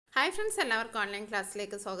Hi friends, എല്ലാവർക്കും online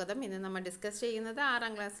ക്ലാസ്സിലേക്ക് സ്വാഗതം. ഇന്ന് നമ്മൾ ഡിസ്കസ് ചെയ്യുന്നത്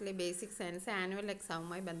 6ാം ക്ലാസ്സിലെ ബേസിക് സയൻസ് ആനുവൽ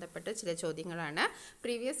എക്സാമുമായി ബന്ധപ്പെട്ട ചില ചോദ്യങ്ങളാണ്.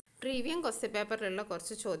 പ്രീവിയസ് ക്വസ്റ്റ്യൻ പേപ്പറിലുള്ള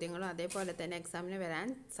കുറച്ച് ചോദ്യങ്ങളും അതേപോലെ തന്നെ എക്സാമിന് വരാൻ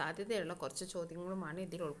സാധ്യതയുള്ള കുറച്ച് ചോദ്യങ്ങളുമാണ്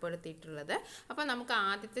ഇതിൽ ഉൾപ്പെടുത്തിയിട്ടുള്ളത്. അപ്പോൾ നമുക്ക്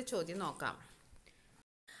ആദ്യത്തെ ചോദ്യം നോക്കാം.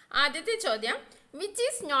 ആദ്യത്തെ ചോദ്യം, which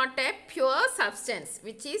is not A pure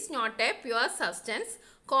substance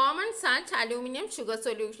common സാച്ച് aluminium sugar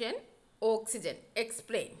solution oxygen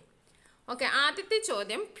explain. Okay, ആദ്യത്തെ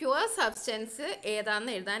ചോദ്യം പ്യുവർ സബ്സ്റ്റൻസ്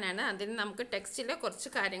ഏതാണെന്ന് എഴുതാനാണ്. അതിന് നമുക്ക് ടെക്സ്റ്റിലെ കുറച്ച്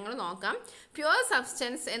കാര്യങ്ങൾ നോക്കാം. പ്യുവർ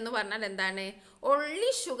സബ്സ്റ്റൻസ് എന്ന് പറഞ്ഞാൽ എന്താണ്?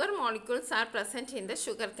 Only sugar molecules are present in the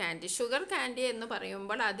sugar candy. Sugar candy എന്ന്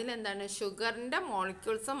പറയുമ്പോൾ അതിലെന്താണ്? ഷുഗറിൻ്റെ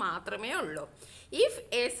മോളിക്യൂൾസ് മാത്രമേ ഉള്ളൂ. If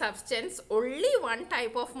A substance only one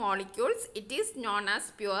type of molecules it is known as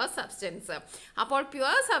pure substance. അപ്പോൾ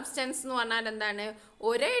പ്യുവർ സബ്സ്റ്റൻസ് എന്ന് പറഞ്ഞാൽ എന്താണ്?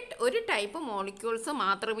 ഒരു ടൈപ്പ് മോളിക്യൂൾസ്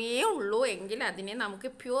മാത്രമേ ഉള്ളൂ എങ്കിൽ അതിനെ നമുക്ക്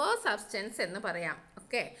പ്യുവർ സബ്സ്റ്റൻസ് എന്ന് പറയാം.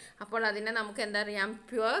 ഓക്കെ, അപ്പോൾ അതിനെ നമുക്ക് എന്താ അറിയാം?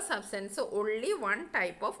 Pure substance only one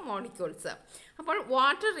type of molecules. അപ്പോൾ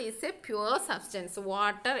water is A pure substance.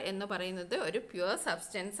 Water എന്ന് പറയുന്നത് ഒരു പ്യുവർ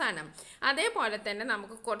സബ്സ്റ്റൻസ് ആണ്. അതേപോലെ തന്നെ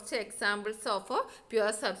നമുക്ക് കുറച്ച് എക്സാമ്പിൾസ് ഓഫ്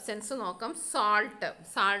പ്യുവർ സബ്സ്റ്റൻസ് നോക്കാം.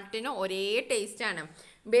 സാൾട്ടിന് ഒരേ ടേസ്റ്റ് ആണ്.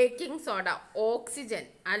 Baking soda, oxygen,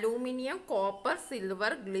 aluminium, copper,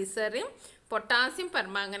 silver, glycerin, potassium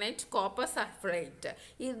permanganate, copper sulphate,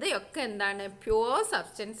 ഇതൊക്കെ എന്താണ്? പ്യുവർ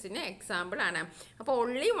സബ്സ്റ്റൻസിന് എക്സാമ്പിൾ ആണ്. അപ്പോൾ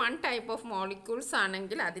only one type of molecules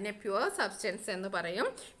ആണെങ്കിൽ അതിനെ പ്യുവർ സബ്സ്റ്റൻസ് എന്ന് പറയും.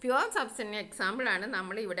 പ്യുവർ സബ്സ്റ്റൻസിന് എക്സാമ്പിൾ ആണ്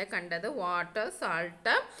നമ്മൾ ഇവിടെ കണ്ടത് water,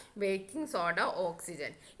 salt, baking soda,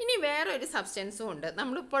 oxygen. ഇനി വേറൊരു സബ്സ്റ്റൻസും ഉണ്ട്.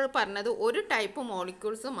 നമ്മളിപ്പോൾ പറഞ്ഞത് ഒരു ടൈപ്പ്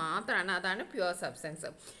മോളിക്യൂൾസ് മാത്രമാണ്, അതാണ് പ്യുവർ സബ്സ്റ്റൻസ്.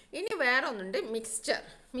 ഇനി വേറെ ഒന്നുണ്ട്, മിക്സ്ചർ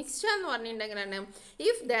എന്ന് പറഞ്ഞിട്ടുണ്ടെങ്കിലാണ്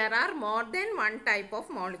if there are more than one type of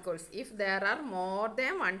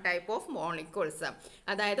molecules,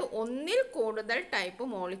 അതായത് ഒന്നിൽ കൂടുതൽ type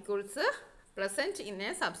molecules present in A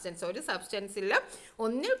substance. ഒരു സബ്സ്റ്റൻസിൽ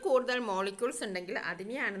ഒന്നിൽ കൂടുതൽ മോളിക്യൂൾസ് ഉണ്ടെങ്കിൽ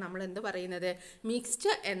അതിനെയാണ് നമ്മൾ എന്ത് പറയുന്നത്?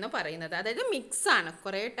 മിക്സ്ഡ് എന്ന് പറയുന്നത്. അതായത് മിക്സാണ്,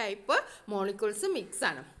 കുറേ ടൈപ്പ് മോളിക്യൂൾസ്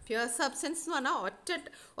മിക്സാണ്. പ്യുവർ സബ്സ്റ്റൻസ് എന്ന് പറഞ്ഞാൽ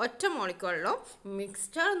ഒറ്റ മോളിക്യൂളോ.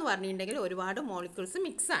 മിക്സ്ചർ എന്ന് പറഞ്ഞിട്ടുണ്ടെങ്കിൽ ഒരുപാട് മോളിക്യൂൾസ്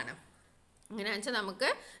മിക്സാണ്. അങ്ങനെ വെച്ചാൽ നമുക്ക്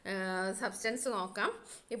സബ്സ്റ്റൻസ് നോക്കാം.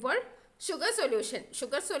 ഇപ്പോൾ ഷുഗർ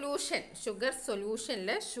സൊല്യൂഷനിൽ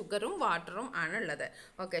ഷുഗറും വാട്ടറും ആണുള്ളത്.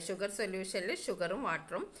 ഓക്കെ, ഷുഗർ സൊല്യൂഷനിൽ ഷുഗറും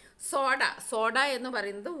വാട്ടറും. സോഡ എന്ന്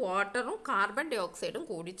പറയുന്നത് വാട്ടറും കാർബൺ ഡൈ ഓക്സൈഡും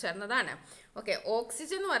കൂടി ചേർന്നതാണ്. ഓക്കെ,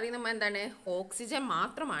 ഓക്സിജൻ എന്ന് പറയുന്നത് എന്താണ്? ഓക്സിജൻ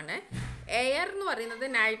മാത്രമാണ്. എയർ എന്ന് പറയുന്നത്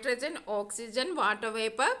nitrogen, oxygen, water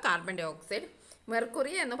vapour, carbon dye oxide.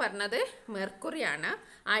 Mercury എന്ന് പറഞ്ഞത് മെർക്കുറിയാണ്.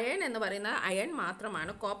 അയൺ എന്ന് പറയുന്നത് അയൺ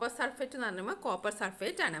മാത്രമാണ്. കോപ്പർ സൾഫേറ്റ് എന്ന് പറയുമ്പോൾ കോപ്പർ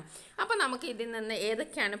സൾഫേറ്റ് ആണ്. അപ്പോൾ നമുക്ക് ഇതിൽ നിന്ന്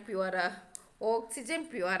ഏതൊക്കെയാണ് പ്യുവർ? ഓക്സിജൻ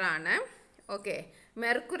പ്യുവറാണ്. Okay,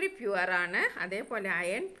 mercury പ്യുവറാണ്. അതേപോലെ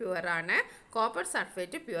അയൺ പ്യുവറാണ്. Copper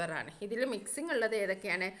sulphate പ്യുവറാണ്. ഇതിൽ മിക്സിംഗ് ഉള്ളത്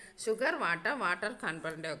ഏതൊക്കെയാണ്? Sugar, water,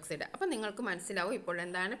 carbon dye oxide. അപ്പോൾ നിങ്ങൾക്ക് മനസ്സിലാവും ഇപ്പോൾ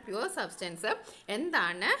എന്താണ് പ്യുവർ സബ്സ്റ്റൻസ്,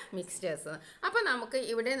 എന്താണ് മിക്സ്ചേഴ്സ്. അപ്പോൾ നമുക്ക്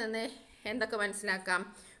ഇവിടെ നിന്ന് എന്തൊക്കെ മനസ്സിലാക്കാം?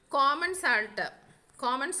 കോമൺ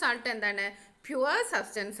സാൾട്ട് എന്താണ്? പ്യുവർ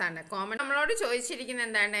സബ്സ്റ്റൻസ് ആണ്. നമ്മളോട് ചോദിച്ചിരിക്കുന്നത്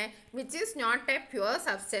എന്താണ്? Which is not A pure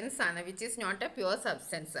substance ആണ്.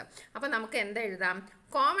 അപ്പോൾ നമുക്ക് എന്താ എഴുതാം?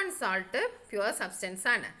 കോമൺ സാൾട്ട് പ്യുവർ സബ്സ്റ്റൻസ്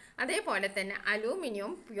ആണ്. അതേപോലെ തന്നെ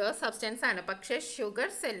അലൂമിനിയം പ്യുവർ സബ്സ്റ്റൻസ് ആണ്. പക്ഷേ ഷുഗർ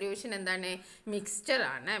സൊല്യൂഷൻ എന്താണ്?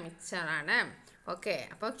 മിക്സ്ചറാണ്. ഓക്കെ,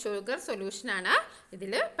 അപ്പോൾ ഷുഗർ സൊല്യൂഷനാണ്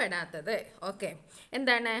ഇതിൽ പെടാത്തത്. ഓക്കെ,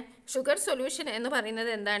 എന്താണ് ഷുഗർ സൊല്യൂഷൻ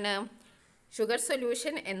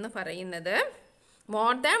എന്ന് പറയുന്നത്?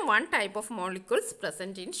 more than one type of molecules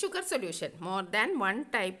present in sugar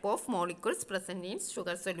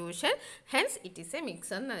solution. Hence it is a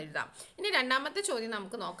mixer എന്ന് എഴുതാം. ഇനി രണ്ടാമത്തെ ചോദ്യം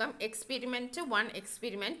നമുക്ക് നോക്കാം. Experiment 1,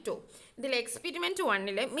 experiment 2. ഇതിൽ experiment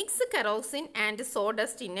 1 mix kerosene and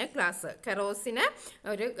sawdust in A glass. കെറോസിന്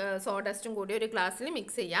ഒരു സോഡസ്റ്റും കൂടി ഒരു ഗ്ലാസ്സിൽ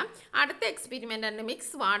മിക്സ് ചെയ്യാം. അടുത്ത എക്സ്പെരിമെൻ്റ് ആണ്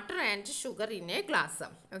mix water and sugar in A glass.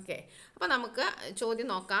 Okay, അപ്പോൾ നമുക്ക് ചോദ്യം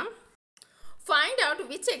നോക്കാം. Find out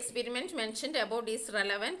which experiment mentioned above is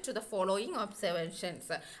relevant to the following observations.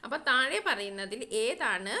 അപ്പോൾ താഴെ പറയുന്നതിൽ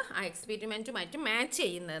ഏതാണ് ആ എക്സ്പെരിമെൻറ്റുമായിട്ട് മാച്ച്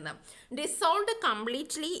ചെയ്യുന്നതെന്ന്. Dissolved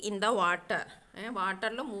completely in the water.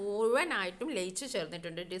 വാട്ടറിൽ മുഴുവനായിട്ടും ലയിച്ച്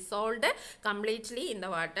ചേർന്നിട്ടുണ്ട്. Dissolved completely in the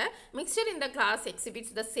water. Mixture in the glass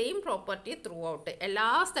exhibits the same property through out. എല്ലാ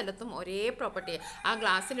സ്ഥലത്തും ഒരേ പ്രോപ്പർട്ടി. ആ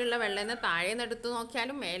ഗ്ലാസ്സിലുള്ള വെള്ളം താഴെ നിന്ന് എടുത്ത്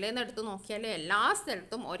നോക്കിയാലും മേലെ നിന്ന് എടുത്ത് നോക്കിയാലും എല്ലാ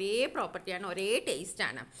സ്ഥലത്തും ഒരേ പ്രോപ്പർട്ടിയാണ്, ഒരേ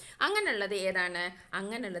ടേസ്റ്റാണ്. അങ്ങനെയുള്ളത് ഏതാണ്?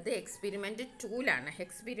 അങ്ങനെയുള്ളത് എക്സ്പെരിമെൻറ്റ്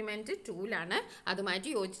 2ലാണ് അതുമായിട്ട്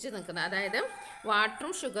യോജിച്ച് നിൽക്കുന്നത്. അതായത്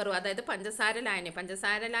വാട്ടറും ഷുഗറും, അതായത് പഞ്ചസാര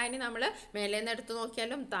ലായനി നമ്മൾ മേലെ നിന്ന് എടുത്ത്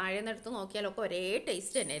നോക്കിയാലും താഴെ നിന്ന് എടുത്ത് നോക്കിയാലും ഒക്കെ ഒരേ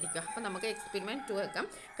ടേസ്റ്റ് തന്നെ ആയിരിക്കും. അപ്പോൾ നമുക്ക് എക്സ്പെരിമെൻറ്റ് 2 വെക്കാം.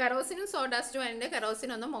 കെറോസിനും സോഡാസ്റ്റും അതിൻ്റെ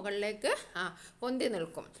കെറോസിനൊന്ന് മുകളിലേക്ക് പൊന്തി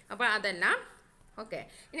നിൽക്കും. അപ്പോൾ അതെല്ലാം ഓക്കെ,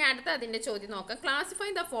 ഇനി അടുത്ത അതിൻ്റെ ചോദ്യം നോക്കാം. Classify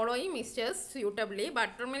the following mixtures suitably: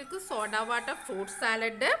 butter milk, soda water, fruit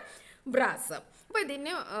salad, brass. അപ്പോൾ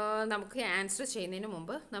ഇതിന് നമുക്ക് ആൻസർ ചെയ്യുന്നതിന്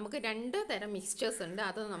മുമ്പ് നമുക്ക് 2 തരം മിക്സ്ചേഴ്സ് ഉണ്ട്,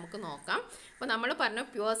 അത് നമുക്ക് നോക്കാം. അപ്പോൾ നമ്മൾ പറഞ്ഞ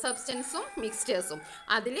പ്യുവർ സബ്സ്റ്റൻസും മിക്സ്ചേഴ്സും,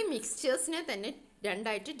 അതിൽ മിക്സ്ചേഴ്സിനെ തന്നെ 2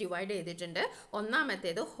 ആയിട്ട് ഡിവൈഡ് ചെയ്തിട്ടുണ്ട്.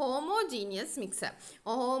 ഒന്നാമത്തേത് ഹോമോജീനിയസ് മിക്സർ.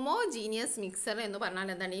 ഹോമോജീനിയസ് മിക്സർ എന്ന് പറഞ്ഞാൽ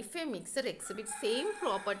എന്താണ്? If A mixer exhibit same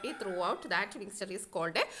property through out, that mixer is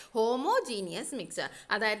called A homogeneous mixer.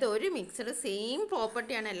 അതായത് ഒരു മിക്സർ സെയിം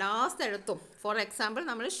പ്രോപ്പർട്ടിയാണ് എല്ലാ സ്ഥലത്തും. ഫോർ എക്സാമ്പിൾ,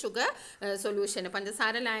 നമ്മൾ ഷുഗർ സൊല്യൂഷൻ,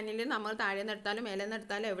 പഞ്ചസാര ലൈനിൽ നമ്മൾ താഴെ നിന്ന് എടുത്താലും മേലെ നിന്ന്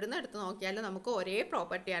എടുത്താലും എവിടെ നിന്ന് എടുത്ത് നോക്കിയാലും നമുക്ക് ഒരേ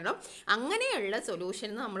പ്രോപ്പർട്ടിയാണ്. അങ്ങനെയുള്ള സൊല്യൂഷൻ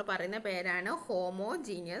എന്ന് നമ്മൾ പറയുന്ന പേരാണ്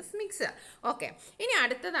ഹോമോജീനിയസ് മിക്സർ. ഓക്കെ, ഇനി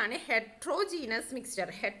അടുത്തതാണ് ഹെട്രോജീനസ് മിക്സ്ചർ.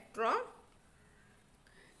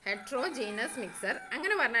 ഹെട്രോജീനസ് മിക്സർ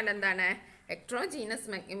അങ്ങനെ പറഞ്ഞാൽ എന്താണ്? ഹെട്രോജീനസ്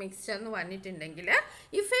മിക്സ്ചർ എന്ന് പറഞ്ഞിട്ടുണ്ടെങ്കിൽ,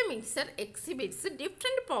 if A mixer exhibits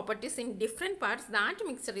different properties in different parts, that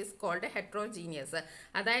mixer is called heterogeneous.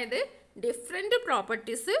 അതായത് ഡിഫറെൻറ്റ്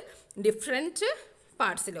പ്രോപ്പർട്ടീസ് ഡിഫറെൻറ്റ്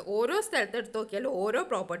പാർട്സിൽ, ഓരോ സ്ഥലത്ത് എടുത്ത് നോക്കിയാലും ഓരോ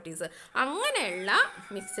പ്രോപ്പർട്ടീസ്, അങ്ങനെയുള്ള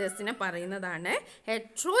മിക്സേഴ്സിനെ പറയുന്നതാണ്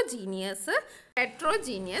ഹെട്രോജീനിയസ്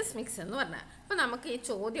മിക്സ് എന്ന് പറഞ്ഞാൽ. അപ്പോൾ നമുക്ക് ഈ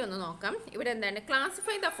ചോദ്യം ഒന്ന് നോക്കാം. ഇവിടെ എന്താണ്?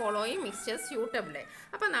 Classify the following mixtures suitably.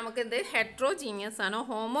 അപ്പോൾ നമുക്കിത് ഹെട്രോജീനിയസ് ആണോ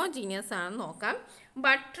ഹോമോജീനിയസ് ആണോ നോക്കാം.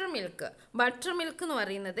 ബട്ടർ മിൽക്ക് എന്ന്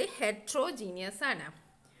പറയുന്നത് ഹെട്രോജീനിയസ് ആണ്.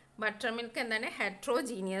 ബട്ടർ മിൽക്ക് എന്താണ്?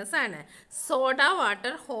 ഹെട്രോജീനിയസ് ആണ്. സോഡ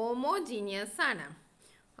വാട്ടർ ഹോമോജീനിയസ് ആണ്.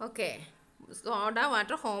 ഓക്കെ, സോഡ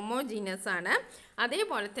വാട്ടർ ഹോമോജീനിയസ് ആണ്.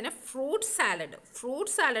 അതേപോലെ തന്നെ ഫ്രൂട്ട് സാലഡ്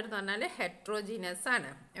എന്ന് പറഞ്ഞാൽ ഹെട്രോജീനിയസ് ആണ്.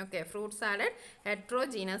 ഓക്കെ, ഫ്രൂട്ട് സാലഡ്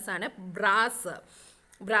ഹെട്രോജീനിയസ് ആണ്.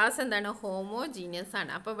 ബ്രാസ് എന്താണ്? ഹോമോജീനിയസ്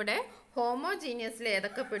ആണ്. അപ്പോൾ ഇവിടെ ഹോമോജീനിയസിൽ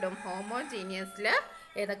ഏതൊക്കെ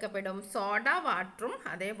പെടും? സോഡ വാട്ടറും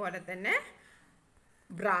അതേപോലെ തന്നെ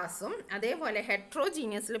ബ്രാസും. അതേപോലെ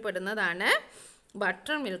ഹെട്രോജീനിയസിൽ പെടുന്നതാണ്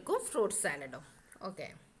ബട്ടർ മിൽക്കും ഫ്രൂട്ട് സാലഡും. ഓക്കെ,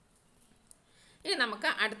 ഇനി നമുക്ക്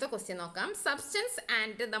അടുത്ത ക്വസ്റ്റ്യൻ നോക്കാം. Substance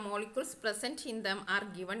and the molecules present in them are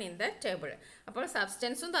given in the table. അപ്പോൾ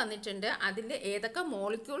സബ്സ്റ്റൻസും തന്നിട്ടുണ്ട്, അതിൽ ഏതൊക്കെ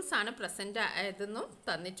മോളിക്യൂൾസ് ആണ് പ്രസൻറ്റ് ആയതെന്നും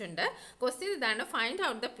തന്നിട്ടുണ്ട്. ക്വസ്റ്റ്യൻ ഇതാണ്: find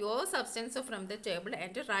out the pure substance from the table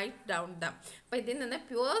and write down dum. അപ്പോൾ ഇതിൽ നിന്ന്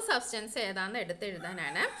പ്യുവർ സബ്സ്റ്റൻസ് ഏതാണെന്ന്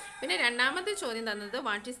എഴുതാനാണ്. പിന്നെ രണ്ടാമത്തെ ചോദ്യം തന്നത്: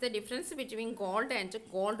 what is the difference between gold and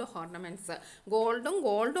gold ornaments.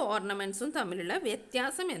 Gold ഓർണമെൻറ്റ്സും തമ്മിലുള്ള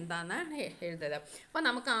വ്യത്യാസം എന്താണെന്നാണ് എഴുതുന്നത്. അപ്പോൾ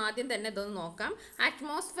നമുക്ക് ആദ്യം തന്നെ ഇതൊന്ന് നോക്കാം.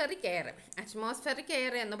 അറ്റ്മോസ്ഫെറിക്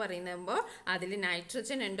എയർ എന്ന് പറയുമ്പോൾ അതിൽ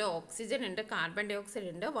നൈട്രജൻ ഉണ്ട്, ഓക്സിജൻ ഉണ്ട്, കാർബൺ ഡൈ ഓക്സൈഡ്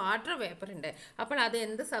ഉണ്ട്, വാട്ടർ വേപ്പർ ഉണ്ട്. അപ്പോൾ അത്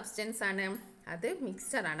എന്ത് സബ്സ്റ്റൻസ് ആണ്? അത്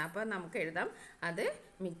മിക്സറാണ്. അപ്പോൾ നമുക്ക് എഴുതാം അത്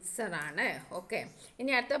മിക്സറാണ്. ഓക്കെ,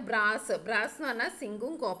 ഇനി അടുത്ത ബ്രാസ് എന്ന് പറഞ്ഞാൽ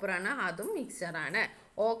സിങ്കും കോപ്പറാണ്, അതും മിക്സറാണ്.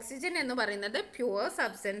 ഓക്സിജൻ എന്ന് പറയുന്നത് പ്യുവർ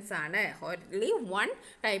സബ്സ്റ്റൻസ് ആണ്. Only 1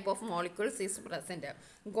 type of molecules is present.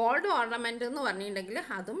 Gold ornament എന്ന് പറഞ്ഞിട്ടുണ്ടെങ്കിൽ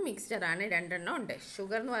അതും മിക്സ്ചറാണ്, 2 എണ്ണം ഉണ്ട്.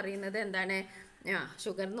 ഷുഗർ എന്ന് പറയുന്നത്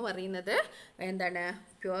എന്താണ്?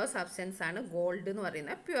 പ്യുവർ സബ്സ്റ്റൻസ് ആണ്. ഗോൾഡ് എന്ന്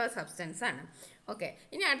പറയുന്നത് പ്യുവർ സബ്സ്റ്റൻസ് ആണ്. ഓക്കെ,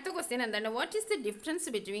 ഇനി അടുത്ത ക്വസ്റ്റ്യൻ എന്താണ്? What is the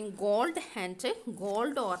difference between gold and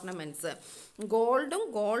gold ornaments. ഗോൾഡും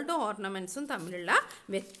gold ഓർണമെൻറ്റ്സും തമ്മിലുള്ള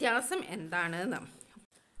വ്യത്യാസം എന്താണെന്ന്.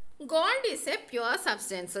 Gold is A pure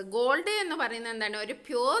substance. Gold എന്ന് പറയുന്നത് എന്താണ്? ഒരു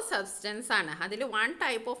പ്യുവർ സബ്സ്റ്റൻസ് ആണ്. അതിൽ 1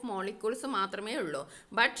 ടൈപ്പ് ഓഫ് മോളിക്യൂൾസ് മാത്രമേ ഉള്ളൂ.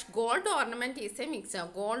 But gold ornament is A mixer.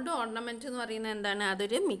 Gold ornament എന്ന് പറയുന്നത് എന്താണ്?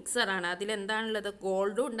 അതൊരു മിക്സറാണ്. അതിലെന്താണുള്ളത്?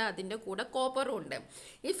 ഗോൾഡും ഉണ്ട്, അതിൻ്റെ കൂടെ കോപ്പറും ഉണ്ട്.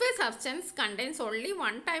 If A substance contains only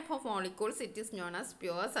 1 type of molecules, it is known as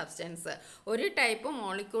pure substance. ഒരു ടൈപ്പ്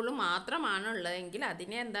മോളിക്യൂൾ മാത്രമാണ് ഉള്ളതെങ്കിൽ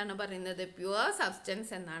അതിനെ എന്താണ് പറയുന്നത്? പ്യുവർ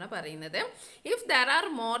സബ്സ്റ്റൻസ് എന്നാണ് പറയുന്നത്. If there are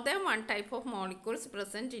more than 1 type of molecules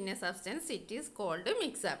present in substance, it is called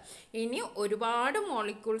mixer. ഇനി ഒരുപാട്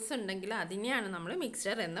മോളിക്യൂൾസ് ഉണ്ടെങ്കിൽ അതിനെയാണ് നമ്മൾ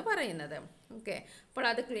മിക്സ്ചർ എന്ന് പറയുന്നത്. ഓക്കെ, അപ്പോൾ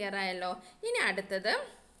അത് ക്ലിയർ ആയല്ലോ. ഇനി അടുത്തത്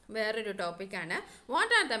വേറൊരു ടോപ്പിക്കാണ്.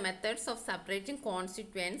 What are the methods of separating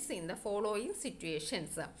constituents in the following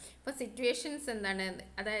situations. ഇപ്പോൾ സിറ്റുവേഷൻസ് എന്താണ്?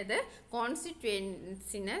 അതായത്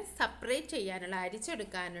കോൺസ്റ്റിറ്റ്യുവൻസിനെ സെപ്പറേറ്റ് ചെയ്യാനുള്ള,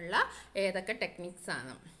 അരിച്ചെടുക്കാനുള്ള ഏതൊക്കെ ടെക്നിക്സ്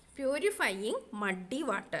ആണ്? പ്യൂരിഫൈയിങ് മഡി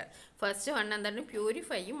വാട്ടർ. ഫസ്റ്റ് വൺ എന്താണ്?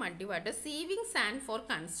 Purifying muddy water. Sieving sand four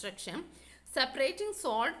construction. Separating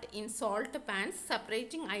salt in salt pants.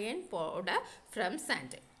 Separating iron powder from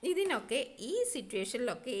sand. ഇതിനൊക്കെ ഈ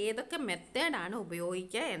സിറ്റുവേഷനിലൊക്കെ ഏതൊക്കെ മെത്തേഡാണ്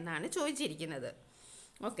ഉപയോഗിക്കുക എന്നാണ് ചോദിച്ചിരിക്കുന്നത്.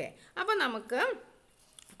 ഓക്കെ, അപ്പോൾ നമുക്ക്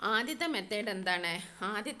ആദ്യത്തെ മെത്തേഡ് എന്താണ്?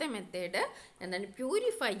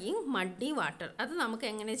 പ്യൂരിഫൈയിങ് മഡി വാട്ടർ. അത് നമുക്ക്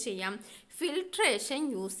എങ്ങനെ ചെയ്യാം? Filtration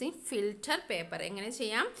using filter paper. എങ്ങനെ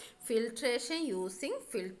ചെയ്യാം? Filtration using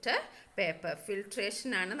filter paper.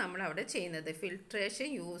 ഫിൽട്രേഷനാണ് നമ്മൾ അവിടെ ചെയ്യുന്നത്. Filtration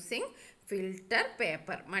using filter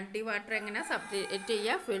paper. മഡി വാട്ടർ എങ്ങനെ സബ്സ്റ്റിറ്റ്യൂട്ട്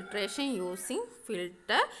ചെയ്യുക? Filtration using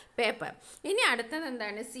filter paper. ഇനി അടുത്തത്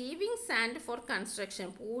എന്താണ്? Sieving sand four construction.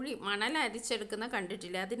 പൂഴി മണൽ അരിച്ചെടുക്കുന്ന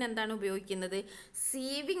കണ്ടിട്ടില്ല, അതിനെന്താണ് ഉപയോഗിക്കുന്നത്?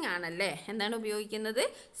 സീവിങ് ആണല്ലേ. എന്താണ് ഉപയോഗിക്കുന്നത്?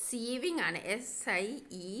 സീവിങ് ആണ്.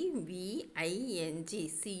 SIEVING,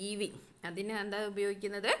 sieving. അതിന് എന്താ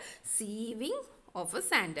ഉപയോഗിക്കുന്നത്? Sieving of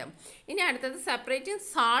sand. ഇനി അടുത്തത് separating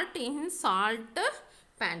salt in salt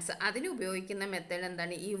pants. അതിന് ഉപയോഗിക്കുന്ന മെത്തേഡ്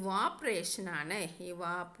എന്താണ്? ഇവാപ്രേഷൻ ആണ്.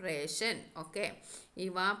 ഇവാപ്രേഷൻ. ഓക്കെ,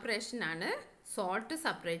 ഇവാപ്രേഷൻ ആണ് സോൾട്ട്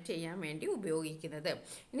സെപ്പറേറ്റ് ചെയ്യാൻ വേണ്ടി ഉപയോഗിക്കുന്നത്.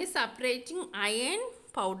 ഇനി separating iron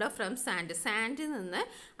powder from sand. Sandal നിന്ന്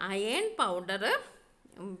അയൺ പൗഡർ,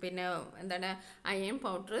 പിന്നെ എന്താണ്, അയൺ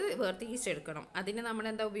പൗഡർ വേർതിരിച്ചെടുക്കണം. അതിന് നമ്മൾ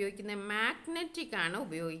എന്താ ഉപയോഗിക്കുന്നത്? മാഗ്നറ്റിക് ആണ്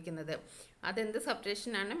ഉപയോഗിക്കുന്നത്. അതെന്ത്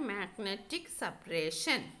സെപ്പറേഷനാണ്? Magnetic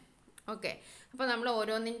separation. ഓക്കെ, അപ്പോൾ നമ്മൾ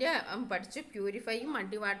ഓരോന്നിൻ്റെ പഠിച്ച്. പ്യൂരിഫൈയും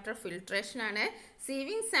മഡി water ഫിൽട്രേഷനാണ്.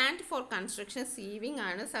 Sieving sand four construction sieving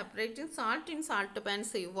ആണ്. Separating salt in salt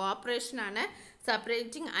pants ഇവാപ്രേഷനാണ്.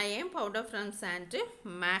 Separating iron powder from sand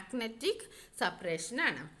magnetic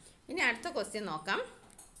സെപ്പറേഷനാണ്. ഇനി അടുത്ത ക്വസ്റ്റ്യൻ നോക്കാം.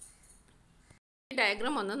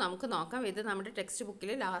 ഡയഗ്രാം ഒന്ന് നമുക്ക് നോക്കാം. ഇത് നമ്മുടെ ടെക്സ്റ്റ് ബുക്കിൽ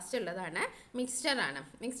ലാസ്റ്റ് ഉള്ളതാണ്. മിക്സ്ചറാണ്.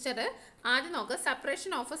 മിക്സ്ചർ ആദ്യം നോക്കുക.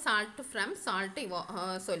 Separation of salt from salt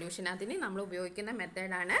solution. അതിന് നമ്മൾ ഉപയോഗിക്കുന്ന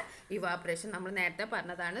മെത്തേഡാണ് ഇവാപ്രേഷൻ. നമ്മൾ നേരത്തെ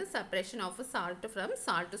പറഞ്ഞതാണ്. Separation of salt from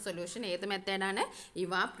salt solution ഏത് മെത്തേഡാണ്?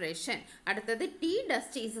 ഇവാപ്രേഷൻ. അടുത്തത് tea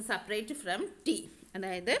dust is separate from tea.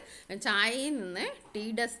 അതായത് ചായയിൽ നിന്ന് ടീ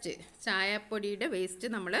ഡസ്റ്റ്, ചായപ്പൊടിയുടെ വേസ്റ്റ്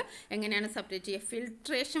നമ്മൾ എങ്ങനെയാണ് സെപ്പറേറ്റ് ചെയ്യുക?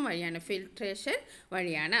 ഫിൽട്രേഷൻ വഴിയാണ്. ഫിൽട്രേഷൻ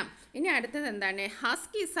വഴിയാണ്. ഇനി അടുത്തത് എന്താണ്?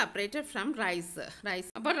 Husk is separated from rice.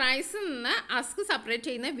 അപ്പോൾ റൈസിൽ നിന്ന് ഹസ്ക് സെപ്പറേറ്റ്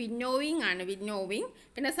ചെയ്യുന്ന വിന്നോവിങ് ആണ്. വിന്നോവിങ്.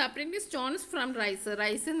 പിന്നെ സെപ്പറേറ്റ് സ്റ്റോൺസ് ഫ്രം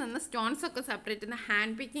റൈസിൽ നിന്ന് സ്റ്റോൺസ് ഒക്കെ സെപ്പറേറ്റ് ചെയ്യുന്ന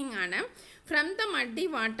ഹാൻഡ് പിക്കിംഗ് ആണ്. From the muddy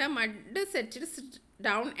water mud set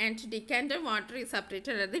down and ഡിക്കാൻഡ് water is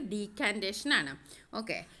separated. അതായത് ഡീക്കാൻറ്റേഷൻ ആണ്.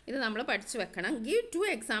 ഓക്കെ, ഇത് നമ്മൾ പഠിച്ചു വെക്കണം. Give 2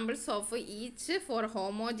 examples of each for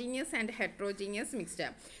homogeneous and heterogeneous mixture.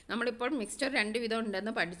 നമ്മളിപ്പോൾ മിക്സ്ചർ 2 വിധം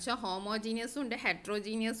ഉണ്ടെന്ന് പഠിച്ച. ഹോമോജീനിയസും ഉണ്ട്,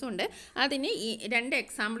 ഹെട്രോജീനിയസും ഉണ്ട്. അതിന് ഈ 2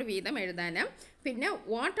 എക്സാമ്പിൾ വീതം എഴുതാനും. പിന്നെ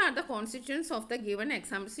what are the constituents of the given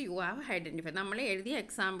examples you have identify. നമ്മൾ എഴുതിയ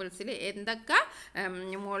എക്സാമ്പിൾസിൽ എന്തൊക്കെ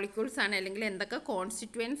മോളിക്യൂൾസ് ആണ്, അല്ലെങ്കിൽ എന്തൊക്കെ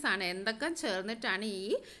കോൺസ്റ്റിറ്റ്യൂൻസ് ആണ്, എന്തൊക്കെ ചേർന്നിട്ടാണ് ഈ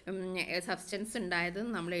സബ്സ്റ്റൻസ്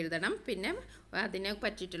ഉണ്ടായതെന്ന് നമ്മൾ എഴുതണം. പിന്നെ അതിനെ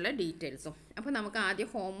പറ്റിയിട്ടുള്ള ഡീറ്റെയിൽസും. അപ്പോൾ നമുക്ക് ആദ്യം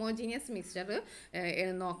ഹോമോജീനിയസ് മിക്സ്ചർ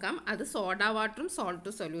നോക്കാം. അത് സോഡ വാട്ടറും സോൾട്ട്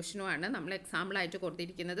സൊല്യൂഷനുമാണ്. നമ്മൾ എക്സാമ്പിളായിട്ട്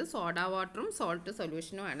കൊടുത്തിരിക്കുന്നത് സോഡ വാട്ടറും സോൾട്ട്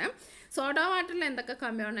സൊല്യൂഷനുമാണ്. സോഡ വാട്ടറിൽ എന്തൊക്കെ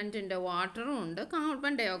കമ്പോണൻ്റ് ഉണ്ട്? വാട്ടറും ഉണ്ട്,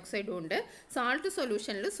 കാർബൺ ഡൈ ഓക്സൈഡും ഉണ്ട്. സാൾട്ട്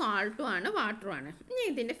സൊല്യൂഷനിൽ സാൾട്ടും ആണ്, വാട്ടറും ആണ്. ഇനി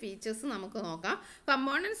ഇതിൻ്റെ ഫീച്ചേഴ്സ് നമുക്ക് നോക്കാം.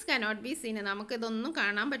 Components cannot be seen. നമുക്കിതൊന്നും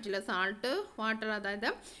കാണാൻ പറ്റില്ല. സാൾട്ട് വാട്ടർ, അതായത്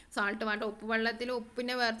സാൾട്ട് വാട്ടർ ഉപ്പ് വെള്ളത്തിൽ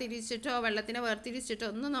ഉപ്പിനെ വേർതിരിച്ചിട്ടോ വെള്ളത്തിനെ വേർതിരിച്ചിട്ടോ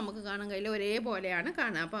ഒന്നും നമുക്ക് കാണാൻ കഴിയില്ല. ഒരേപോലെയാണ്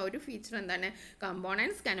കാണുക. അപ്പോൾ ഒരു ഫീച്ചർ എന്താണ്?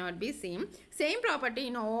 Components cannot be same property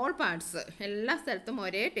in all parts. എല്ലാ സ്ഥലത്തും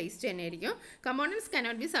ഒരേ ടേസ്റ്റ് തന്നെയായിരിക്കും. Components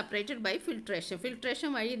cannot be separated by filtration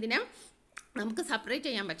വഴി ഇതിനെ നമുക്ക് സെപ്പറേറ്റ്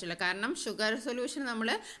ചെയ്യാൻ പറ്റില്ല. കാരണം ഷുഗർ സൊല്യൂഷൻ നമ്മൾ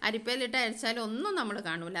അരിപ്പയിലിട്ട് അരിച്ചാൽ ഒന്നും നമ്മൾ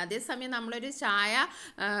കാണില്ല. അതേസമയം നമ്മളൊരു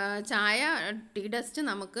ചായ ടീ ഡസ്റ്റ്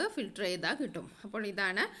നമുക്ക് ഫിൽറ്റർ ചെയ്താൽ കിട്ടും. അപ്പോൾ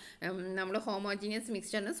ഇതാണ് നമ്മൾ ഹോമോജീനിയസ്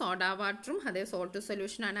മിക്സ്ചറിന് സോഡ വാട്ടറും അതേ സോൾട്ട്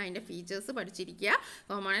സൊല്യൂഷനാണ്. അതിൻ്റെ features പഠിച്ചിരിക്കുക.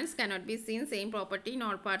 Components cannot be seen same property in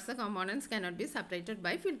all parts. Components cannot be separated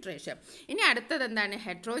by filtration. ഇനി അടുത്തത് എന്താണ്?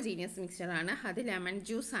 ഹെട്രോജീനിയസ് മിക്സ്ചറാണ്. അത് ലെമൺ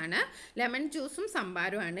ജ്യൂസ് ആണ്. ലെമൺ ജ്യൂസും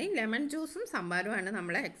സംഭാരമാണ്. ലെമൺ ജ്യൂസും സംഭാരമാണ്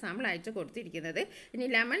നമ്മൾ എക്സാമ്പിളായിട്ട് കൊടുത്തിരിക്കുന്നത്. ഇനി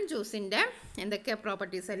ലെമൺ ജ്യൂസിൻ്റെ എന്തൊക്കെ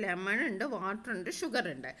പ്രോപ്പർട്ടീസ്? ലെമൺ ഉണ്ട്, വാട്ടർ ഉണ്ട്, ഷുഗർ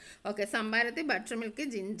ഉണ്ട്. Okay, സംഭാരത്തിൽ butter milk,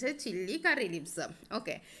 ginger, chilli, കറി ലീവ്സ്.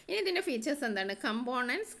 ഓക്കെ, ഇനി ഇതിൻ്റെ ഫീച്ചേഴ്സ് എന്താണ്?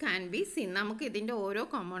 Components can be seen. നമുക്ക് ഇതിൻ്റെ ഓരോ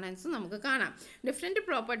കമ്പോണൻസും നമുക്ക് കാണാം. Different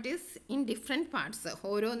properties in different parts.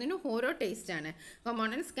 ഓരോന്നിനും ഓരോ ടേസ്റ്റ് ആണ്.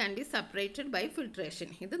 Components can be separated by filtration.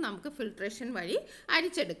 ഇത് നമുക്ക് ഫിൽട്രേഷൻ വഴി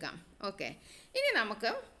അരിച്ചെടുക്കാം. ഓക്കെ, ഇനി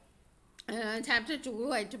നമുക്ക് ചാപ്റ്റർ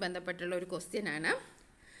 2 ആയിട്ട് ബന്ധപ്പെട്ടുള്ള ഒരു ക്വസ്റ്റ്യൻ ആണ്.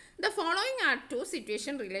 The following are 2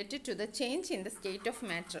 situations related to the change in the state of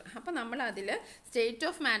matter. അപ്പോൾ നമ്മൾ അതിൽ സ്റ്റേറ്റ്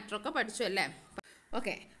ഓഫ് മാറ്റർ ഒക്കെ പഠിച്ചു അല്ലേ?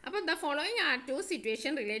 ഓക്കെ, അപ്പോൾ the following are 2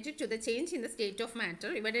 situation related to the change in the state of matter.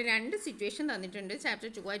 ഇവിടെ 2 situation തന്നിട്ടുണ്ട്. Chapter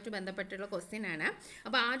 2 ആയിട്ട് ബന്ധപ്പെട്ടുള്ള ക്വസ്റ്റ്യൻ ആണ്.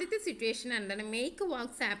 അപ്പോൾ ആദ്യത്തെ സിറ്റുവേഷൻ എന്താണ്? Make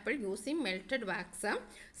wax apple using melted wax.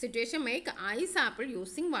 Situation make ice apple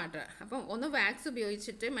using water. അപ്പം ഒന്ന് വാക്സ്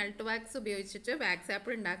ഉപയോഗിച്ചിട്ട്, മെൽറ്റ് വാക്സ് ഉപയോഗിച്ചിട്ട് വാക്സ്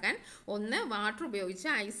ആപ്പിൾ ഉണ്ടാക്കാൻ, ഒന്ന് വാട്ടർ ഉപയോഗിച്ച്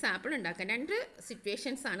ഐസ് ആപ്പിൾ ഉണ്ടാക്കാൻ. 2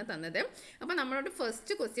 സിറ്റുവേഷൻസ് ആണ് തന്നത്. അപ്പോൾ നമ്മളോട്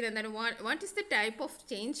ഫസ്റ്റ് ക്വസ്റ്റ്യൻ എന്താണ്? What is the type of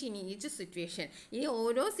change in each situation? ഈ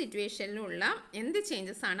ഓരോ സിറ്റുവേഷനിലുള്ള എന്ത്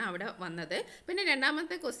ചേഞ്ചസ് ആണ് അവിടെ വന്നത്. പിന്നെ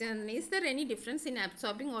രണ്ടാമത്തെ question, is there any difference in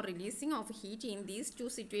absorbing or releasing of heat in these two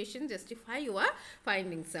situation justify your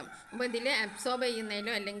findings. അപ്പോൾ ഇതിൽ അബ്സോർബ്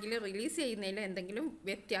ചെയ്യുന്നതിലോ അല്ലെങ്കിൽ റിലീസ് ചെയ്യുന്നതിലോ എന്തെങ്കിലും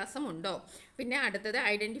വ്യത്യാസമുണ്ടോ? പിന്നെ അടുത്തത്,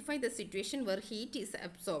 identify the situation were heat is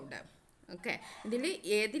absorbed. Okay, ഇതിൽ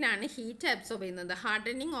ഏതിലാണ് ഹീറ്റ് അബ്സോർബ് ചെയ്യുന്നത്?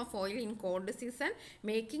 Hardening of oil in called season,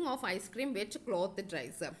 making of ice cream wet cloth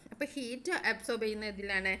ഡ്രൈസ്. അപ്പോൾ ഹീറ്റ് അബ്സോർബ് ചെയ്യുന്ന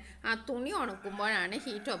ഇതിലാണ് ആ തുണി ഉണക്കുമ്പോഴാണ്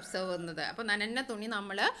ഹീറ്റ് അബ്സോർബ് ചെയ്യുന്നത്. അപ്പോൾ നനഞ്ഞ തുണി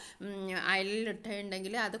നമ്മൾ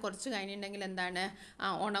അയലിലിട്ടുണ്ടെങ്കിൽ അത് കുറച്ച് കഴിഞ്ഞിട്ടുണ്ടെങ്കിൽ എന്താണ്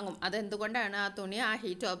ഉണങ്ങും. അതെന്തുകൊണ്ടാണ്? ആ തുണി ആ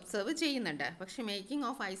ഹീറ്റ് ഒബ്സർവ് ചെയ്യുന്നുണ്ട്. പക്ഷേ മേക്കിംഗ്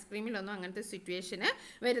ഓഫ് ഐസ്ക്രീമിലൊന്നും അങ്ങനത്തെ സിറ്റുവേഷന്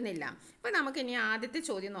വരുന്നില്ല. അപ്പോൾ നമുക്കിനി ആദ്യത്തെ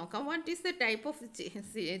ചോദ്യം നോക്കാം. What is the type of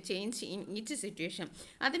change in each situation?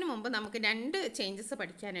 അതിനു മുമ്പ് നമുക്ക് രണ്ട് ചേഞ്ചസ്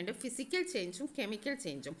പഠിക്കാനുണ്ട്, ഫിസിക്കൽ ചേഞ്ചും കെമിക്കൽ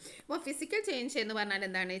ചേഞ്ചും. അപ്പോൾ ഫിസിക്കൽ ചേഞ്ച് എന്ന് പറഞ്ഞാൽ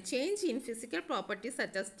എന്താണ്? Change in physical properties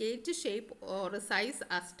such as state, shape or size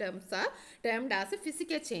as termed as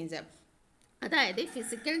physical change. അതായത്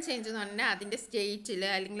ഫിസിക്കൽ ചേഞ്ച് എന്ന് പറഞ്ഞാൽ അതിൻ്റെ സ്റ്റേറ്റിൽ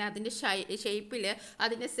അല്ലെങ്കിൽ അതിൻ്റെ ഷേപ്പിൽ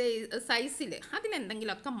അതിൻ്റെ സൈസിൽ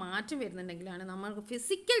അതിലെന്തെങ്കിലുമൊക്കെ മാറ്റം വരുന്നുണ്ടെങ്കിലാണ് നമ്മൾ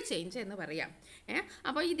ഫിസിക്കൽ ചേഞ്ച് എന്ന് പറയാം.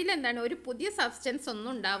 അപ്പോൾ ഇതിലെന്താണ്? ഒരു പുതിയ സബ്സ്റ്റൻസ് ഒന്നും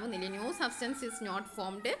ഉണ്ടാവുന്നില്ല. New substance is not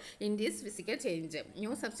formed in these physical change.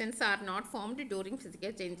 New substance are not formed during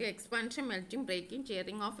physical change. Expansion, melting, breaking,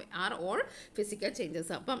 tearing of are all physical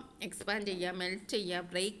changes. അപ്പം എക്സ്പാൻഡ് ചെയ്യുക, മെൽറ്റ് ചെയ്യുക,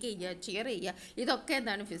 ബ്രേക്ക് ചെയ്യുക, ടിയർ ചെയ്യുക, ഇതൊക്കെ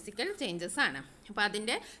എന്താണ്? Physical changes ആണ്. അപ്പോൾ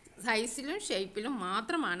അതിൻ്റെ സൈസിലും ഷേപ്പിലും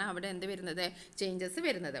മാത്രമാണ് അവിടെ എന്ത് വരുന്നത്? ചേഞ്ചസ്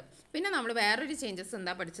വരുന്നത്. പിന്നെ നമ്മൾ വേറൊരു ചേഞ്ചസ്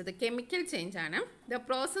എന്താ പഠിച്ചത്? കെമിക്കൽ ചേഞ്ച് ആണ്. The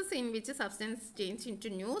process in which substance change in to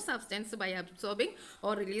new substance by absorbing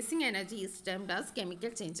or releasing energy is termed as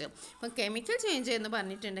chemical change. അപ്പോൾ കെമിക്കൽ ചേഞ്ച് എന്ന്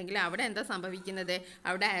പറഞ്ഞിട്ടുണ്ടെങ്കിൽ അവിടെ എന്താ സംഭവിക്കുന്നത്?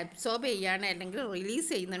 അവിടെ അബ്സോർബ് ചെയ്യുകയാണ് അല്ലെങ്കിൽ റിലീസ്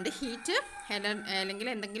ചെയ്യുന്നുണ്ട് ഹീറ്റ് അല്ലെങ്കിൽ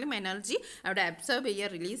എന്തെങ്കിലും എനർജി അവിടെ അബ്സോർബ് ചെയ്യുകയോ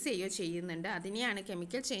റിലീസ് ചെയ്യുകയോ ചെയ്യുന്നുണ്ട്. അതിനെയാണ്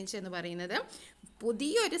കെമിക്കൽ ചേഞ്ച് എന്ന് പറയുന്നത്.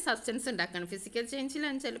 പുതിയൊരു സബ്സ്റ്റൻസ് ഉണ്ടാക്കണം. ഫിസിക്കൽ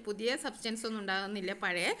ചേഞ്ചിലെന്ന് വെച്ചാൽ പുതിയ സബ്സ്റ്റൻസ് ഒന്നും ഉണ്ടാകുന്നില്ല,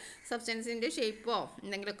 പഴയ സബ്സ്റ്റൻസിൻ്റെ ഷേപ്പോ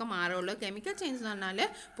എന്തെങ്കിലുമൊക്കെ മാറുള്ളൂ. കെമിക്കൽ ചേഞ്ച് എന്ന് പറഞ്ഞാൽ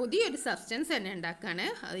പുതിയൊരു സബ്സ്റ്റൻസ് തന്നെ ഉണ്ടാക്കുകയാണ്.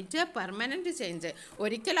 അതിൻ്റെ പെർമനൻറ്റ് ചേഞ്ച്.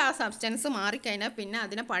 ഒരിക്കലും ആ സബ്സ്റ്റൻസ് മാറിക്കഴിഞ്ഞാൽ പിന്നെ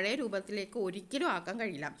അതിനെ പഴയ രൂപത്തിലേക്ക് ഒരിക്കലും ആക്കാൻ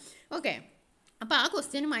കഴിയില്ല. ഓക്കെ, അപ്പോൾ ആ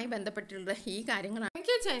ക്വസ്റ്റ്യനുമായി ബന്ധപ്പെട്ടുള്ള ഈ കാര്യങ്ങളാണ്.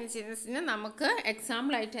 കെമിക്കൽ ചേഞ്ചസിന് നമുക്ക്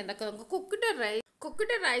എക്സാമ്പിളായിട്ട് എന്തൊക്കെ നമുക്ക്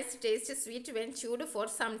cooked rice taste sweet when chewed for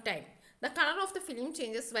some time. The color of the film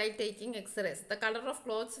changes while taking X-rays. The color of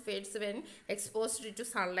clothes fades when exposed to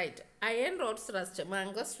sunlight. Iron rods rust.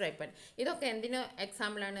 Mangoes ripen. ഇതൊക്കെ എന്തിന്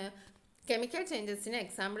എക്സാമ്പിളാണ്? Chemical ചേഞ്ചസിന്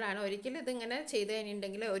എക്സാമ്പിളാണ്. ഒരിക്കലും ഇതിങ്ങനെ ചെയ്ത്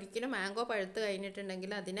കഴിഞ്ഞിട്ടുണ്ടെങ്കിൽ ഒരിക്കലും mango പഴുത്ത്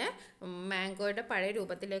കഴിഞ്ഞിട്ടുണ്ടെങ്കിൽ അതിനെ മാംഗോയുടെ പഴയ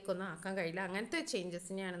രൂപത്തിലേക്കൊന്നും ആക്കാൻ കഴിയില്ല. അങ്ങനത്തെ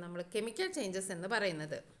ചേഞ്ചസിനെയാണ് നമ്മൾ കെമിക്കൽ ചേഞ്ചസ് എന്ന്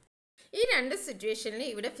പറയുന്നത്. ഈ രണ്ട് സിറ്റുവേഷനിൽ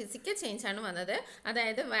ഇവിടെ ഫിസിക്കൽ ചേഞ്ച് ആണ് വന്നത്.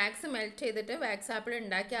 അതായത് വാക്സ് മെൽറ്റ് ചെയ്തിട്ട് വാക്സ് ആപ്പിൾ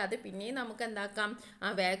ഉണ്ടാക്കി അത് പിന്നെയും നമുക്ക് എന്താക്കാം? ആ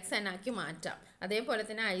വാക്സ് ആക്കി മാറ്റാം. അതേപോലെ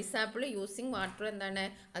തന്നെ ഐസ് ആപ്പിൾ യൂസിങ് വാട്ടർ എന്താണ്?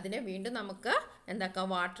 അതിനെ വീണ്ടും നമുക്ക് എന്താക്കാം?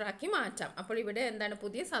 വാട്ടറാക്കി മാറ്റാം. അപ്പോൾ ഇവിടെ എന്താണ്?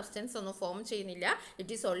 പുതിയ സബ്സ്റ്റൻസ് ഒന്നും ഫോം ചെയ്യുന്നില്ല.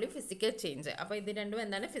 It is only physical change. അപ്പോൾ ഇത് രണ്ടും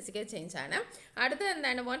എന്താണ്? ഫിസിക്കൽ ചേഞ്ച് ആണ്. അടുത്തത്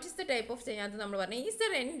എന്താണ്? What is the type of change? അത് നമ്മൾ പറഞ്ഞു. Is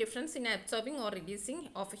there any difference in absorbing or releasing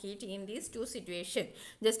of heat in these two situation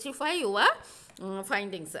justify your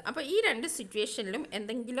findings. അപ്പോൾ ഈ രണ്ട് സിറ്റുവേഷനിലും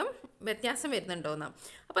എന്തെങ്കിലും വ്യത്യാസം വരുന്നുണ്ടോയെന്ന്.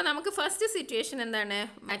 അപ്പോൾ നമുക്ക് ഫസ്റ്റ് സിറ്റുവേഷൻ എന്താണ്?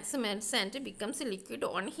 Wax melts and becomes liquid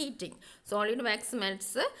on heating. Solid wax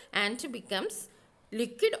melts and becomes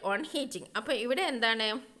liquid on heating. അപ്പോൾ ഇവിടെ എന്താണ്?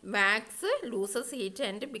 Wax loses heat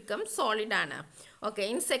and become solid ആണ്. ഓക്കെ,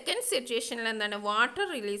 ഇൻ സെക്കൻഡ് സിറ്റുവേഷനിൽ എന്താണ്? Water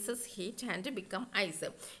releases heat and become ice.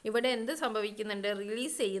 ഇവിടെ എന്ത് സംഭവിക്കുന്നുണ്ട്?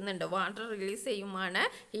 റിലീസ് ചെയ്യുന്നുണ്ട്. വാട്ടർ റിലീസ് ചെയ്യുമ്പോഴാണ്,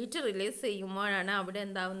 ഹീറ്റ് റിലീസ് ചെയ്യുമ്പോഴാണ് അവിടെ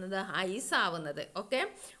എന്താവുന്നത്? ഐസ് ആവുന്നത്. ഓക്കെ,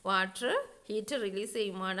 വാട്ടർ ഹീറ്റ് റിലീസ്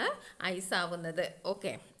ചെയ്യുമ്പോഴാണ് ഐസ് ആവുന്നത്.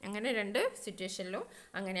 ഓക്കെ, അങ്ങനെ രണ്ട് സിറ്റുവേഷനിലും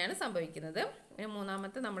അങ്ങനെയാണ് സംഭവിക്കുന്നത്.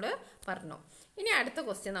 മൂന്നാമത്തെ നമ്മൾ പറഞ്ഞു. ഇനി അടുത്ത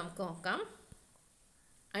ക്വസ്റ്റ്യൻ നമുക്ക് നോക്കാം.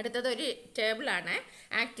 അടുത്തത് ഒരു ടേബിളാണ്,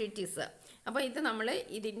 ആക്ടിവിറ്റീസ്. അപ്പോൾ ഇത് നമ്മൾ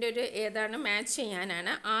ഇതിൻ്റെ ഒരു ഏതാണ് മാച്ച്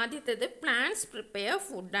ചെയ്യാനാണ്. ആദ്യത്തേത് പ്ലാന്റ്സ് പ്രിപ്പയർ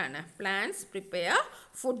ഫുഡാണ്.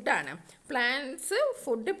 പ്ലാന്റ്സ്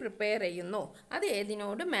ഫുഡ് പ്രിപ്പയർ ചെയ്യുന്നു. അത്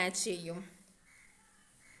ഏതിനോട് മാച്ച് ചെയ്യും?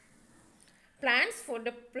 Plants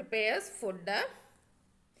food prepares food.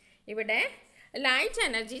 ഇവിടെ light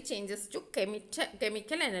energy changes to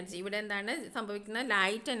chemical energy. ഇവിടെ എന്താണ് സംഭവിക്കുന്നത്?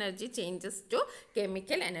 Light energy changes to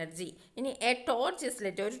chemical energy. ഇനി എ ടോർച്ച് ഇസ്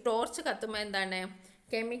ലിറ്റ്. ഒരു ടോർച്ച് കത്തുമ്പോൾ എന്താണ്?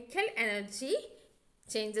 Chemical energy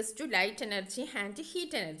changes to light energy and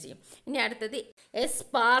heat energy. ഇനി അടുത്തത് എ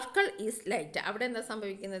സ്പാർക്കിൾ ഈസ് ലൈറ്റ്. അവിടെ എന്താ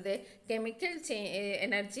സംഭവിക്കുന്നത്? Chemical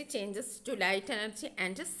energy changes to light energy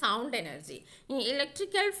and sound energy. ഇനി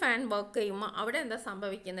ഇലക്ട്രിക്കൽ ഫാൻ വർക്ക് ചെയ്യുമ്പോൾ അവിടെ എന്താ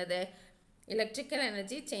സംഭവിക്കുന്നത്? Electrical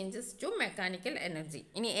energy changes to mechanical energy.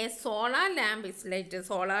 ഇനി A solar lamp is light.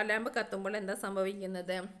 Solar lamp കത്തുമ്പോൾ എന്താ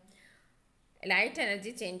സംഭവിക്കുന്നത്? Light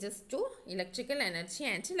energy changes to electrical energy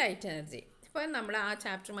and light energy. അപ്പോൾ നമ്മൾ ആ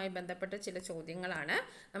ചാപ്റ്ററുമായി ബന്ധപ്പെട്ട ചില ചോദ്യങ്ങളാണ്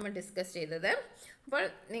നമ്മൾ ഡിസ്കസ് ചെയ്തത്. അപ്പോൾ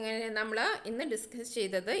നമ്മൾ ഇന്ന് ഡിസ്കസ്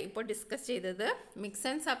ചെയ്തത് മിക്സ്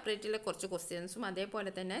ആൻഡ് സെപ്പറേറ്റിലെ കുറച്ച് ക്വസ്റ്റ്യൻസും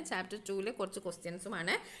അതേപോലെ തന്നെ ചാപ്റ്റർ 2-ലെ കുറച്ച്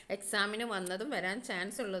ക്വസ്റ്റ്യൻസുമാണ്. എക്സാമിന് വന്നതും വരാൻ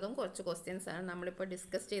ചാൻസ് ഉള്ളതും കുറച്ച് ക്വസ്റ്റ്യൻസാണ് നമ്മളിപ്പോൾ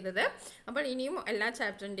ഡിസ്കസ് ചെയ്തത്. അപ്പോൾ ഇനിയും എല്ലാ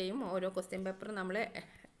ചാപ്റ്ററിൻ്റെയും ഓരോ ക്വസ്റ്റ്യൻ പേപ്പർ നമ്മൾ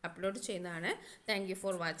അപ്ലോഡ് ചെയ്യുന്നതാണ്. Thank you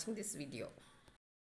for watching this video.